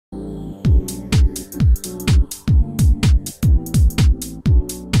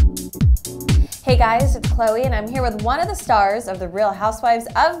guys, it's Chloe and I'm here with one of the stars of the Real Housewives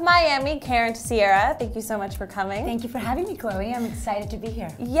of Miami, Karent Sierra. Thank you so much for coming. Thank you for having me, Chloe. I'm excited to be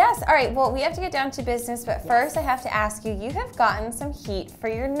here. Yes, all right, well, we have to get down to business, but first I have to ask you, you have gotten some heat for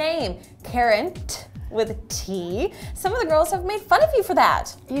your name, Karent with a T. Some of the girls have made fun of you for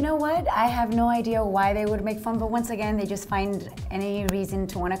that. You know what? I have no idea why they would make fun, but once again, they just find any reason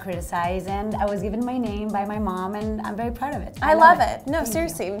to want to criticize, and I was given my name by my mom, and I'm very proud of it. I love it. No,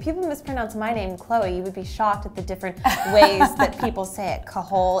 seriously, when people mispronounce my name, Chloe, you would be shocked at the different ways that people say it.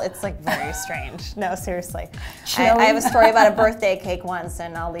 Cajole, it's like very strange. No, seriously. I have a story about a birthday cake once,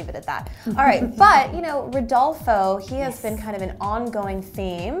 and I'll leave it at that. All right, but, you know, Rodolfo, he has been kind of an ongoing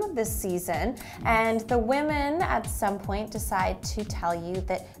theme this season, and the women at some point decide to tell you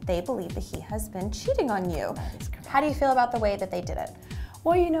that they believe that he has been cheating on you. How do you feel about the way that they did it?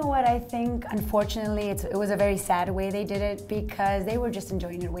 Well, you know what, I think unfortunately it was a very sad way they did it because they were just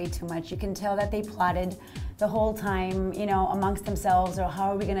enjoying it way too much. You can tell that they plotted the whole time, you know, amongst themselves, or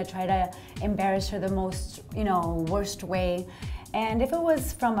how are we gonna try to embarrass her the most, you know, worst way. And if it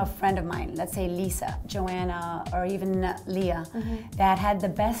was from a friend of mine, let's say Lisa, Joanna, or even Leah, that had the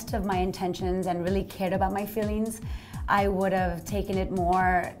best of my intentions and really cared about my feelings, I would have taken it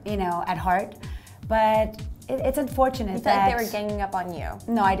more, you know, at heart. But it's unfortunate you that felt like they were ganging up on you.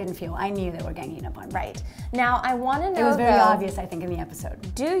 No, I didn't feel. I knew they were ganging up on me. Right. Now, I want to know, it was very though, obvious, I think, in the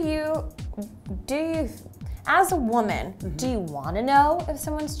episode. Do you, as a woman, do you want to know if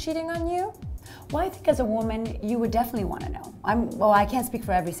someone's cheating on you? Well, I think as a woman, you would definitely want to know. Well, I can't speak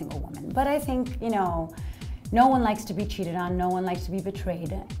for every single woman, but I think, you know, no one likes to be cheated on, no one likes to be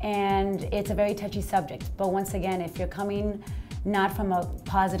betrayed, and it's a very touchy subject. But once again, if you're coming not from a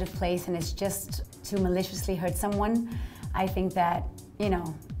positive place and it's just to maliciously hurt someone, I think that, you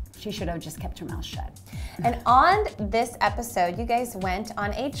know, she should have just kept her mouth shut. And on this episode, you guys went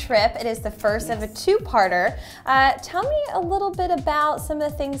on a trip. It is the first of a two-parter. Tell me a little bit about some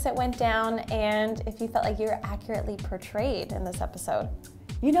of the things that went down and if you felt like you were accurately portrayed in this episode.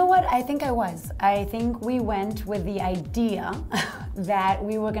 You know what? I think I was. I think we went with the idea that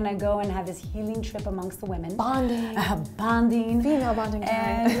we were gonna go and have this healing trip amongst the women. Bonding. Bonding. Female bonding time.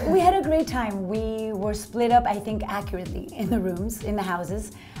 And we had a great time. We were split up, I think, accurately in the rooms, in the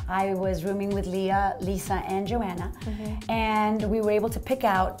houses. I was rooming with Leah, Lisa, and Joanna, and we were able to pick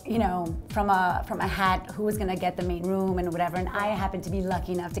out, you know, from a hat who was gonna get the main room and whatever, and I happened to be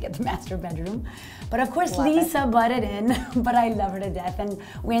lucky enough to get the master bedroom. But of course, Lisa butted in, but I love her to death, and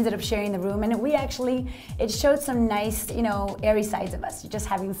we ended up sharing the room, and it showed some nice, you know, airy sides of us, just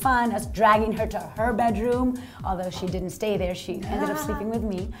having fun, us dragging her to her bedroom, although she didn't stay there, she ended up sleeping with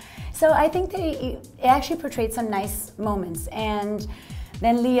me. So I think it actually portrayed some nice moments, and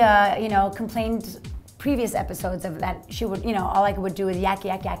then Leah, you know, complained previous episodes of that she would, you know, all I would do is yak,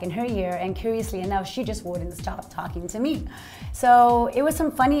 yak, yak in her ear, and curiously enough, she just wouldn't stop talking to me. So it was some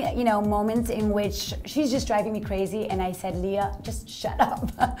funny, you know, moments in which she's just driving me crazy, and I said, Leah, just shut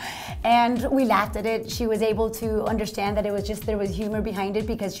up. And we laughed at it. She was able to understand that it was just, there was humor behind it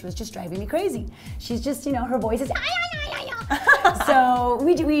because she was just driving me crazy. She's just, you know, her voice is, so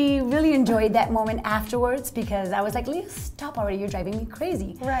we really enjoyed that moment afterwards because I was like, Leah, stop already, you're driving me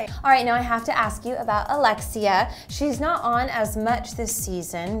crazy. Right. All right, now I have to ask you about Alexia. She's not on as much this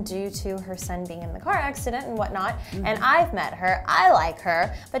season due to her son being in the car accident and whatnot, and I've met her, I like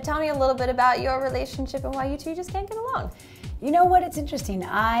her, but tell me a little bit about your relationship and why you two just can't get along. You know what, it's interesting.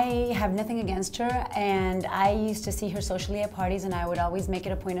 I have nothing against her, and I used to see her socially at parties, and I would always make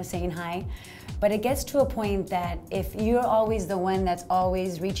it a point of saying hi. But it gets to a point that if you're always the one that's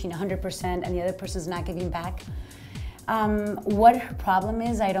always reaching 100% and the other person's not giving back, what her problem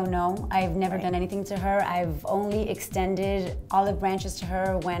is, I don't know. I've never done anything to her. I've only extended olive branches to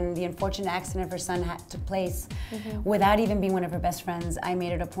her when the unfortunate accident of her son took place. Without even being one of her best friends, I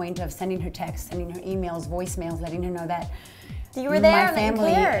made it a point of sending her texts, sending her emails, voicemails, letting her know that you were there, my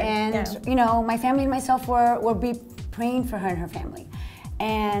family and you know, my family and myself were be praying for her and her family.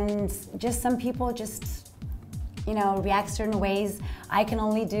 And just some people just, you know, react certain ways. I can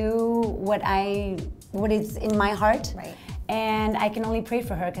only do what is in my heart, and I can only pray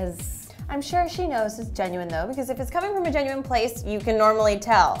for her because I'm sure she knows it's genuine though, because if it's coming from a genuine place, you can normally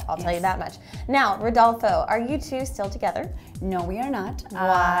tell. I'll tell you that much. Now, Rodolfo, are you two still together? No, we are not.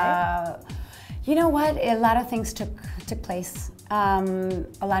 Why? You know what? A lot of things took place. A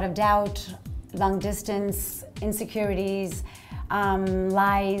lot of doubt, long distance, insecurities,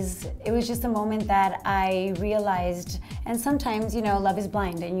 lies. It was just a moment that I realized, and sometimes, you know, love is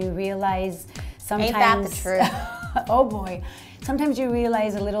blind, and you realize sometimes. Ain't that the truth? Oh boy. Sometimes you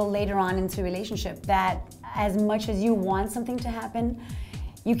realize a little later on into a relationship that as much as you want something to happen,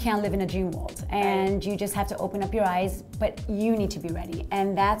 you can't live in a dream world, and you just have to open up your eyes, but you need to be ready.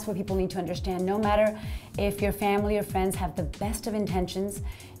 And that's what people need to understand. No matter if your family or friends have the best of intentions,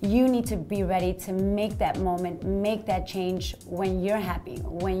 you need to be ready to make that moment, make that change when you're happy,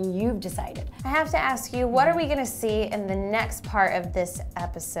 when you've decided. I have to ask you, what are we gonna see in the next part of this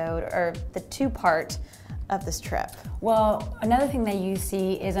episode, or the two-part of this trip? Well, another thing that you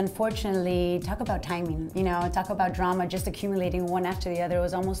see is, unfortunately, talk about timing, you know, talk about drama just accumulating one after the other. It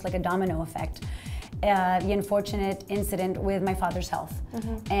was almost like a domino effect. The unfortunate incident with my father's health.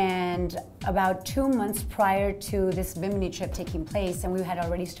 And about 2 months prior to this Bimini trip taking place, and we had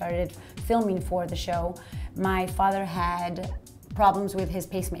already started filming for the show, my father had problems with his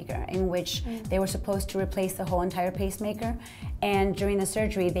pacemaker, in which they were supposed to replace the whole entire pacemaker, and during the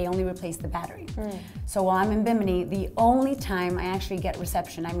surgery they only replaced the battery. So while I'm in Bimini, the only time I actually get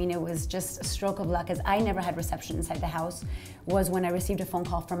reception, I mean, it was just a stroke of luck, as I never had reception inside the house, was when I received a phone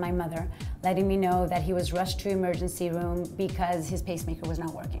call from my mother letting me know that he was rushed to emergency room because his pacemaker was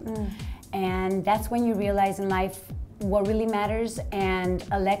not working. And that's when you realize in life what really matters. And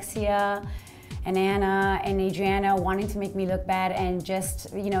Alexia and Anna and Adriana wanting to make me look bad, and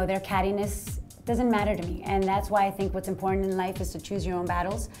just, you know, their cattiness doesn't matter to me. And that's why I think what's important in life is to choose your own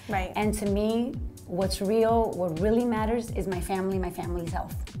battles. Right. And to me, what's real, what really matters is my family's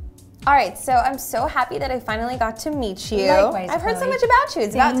health. All right, so I'm so happy that I finally got to meet you. Likewise, I've heard so Chloe. much about you.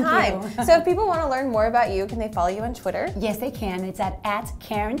 It's about Thank time. you. So if people want to learn more about you, can they follow you on Twitter? Yes, they can. It's at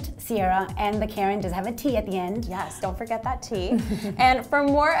Karent Sierra, and the Karen does have a T at the end. Yes, don't forget that T. And for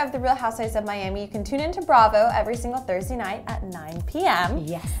more of the Real Housewives of Miami, you can tune into Bravo every single Thursday night at 9 p.m.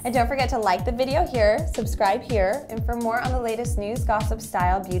 Yes. And don't forget to like the video here, subscribe here, and for more on the latest news, gossip,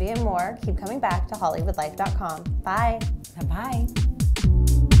 style, beauty, and more, keep coming back to HollywoodLife.com. Bye. Bye-bye.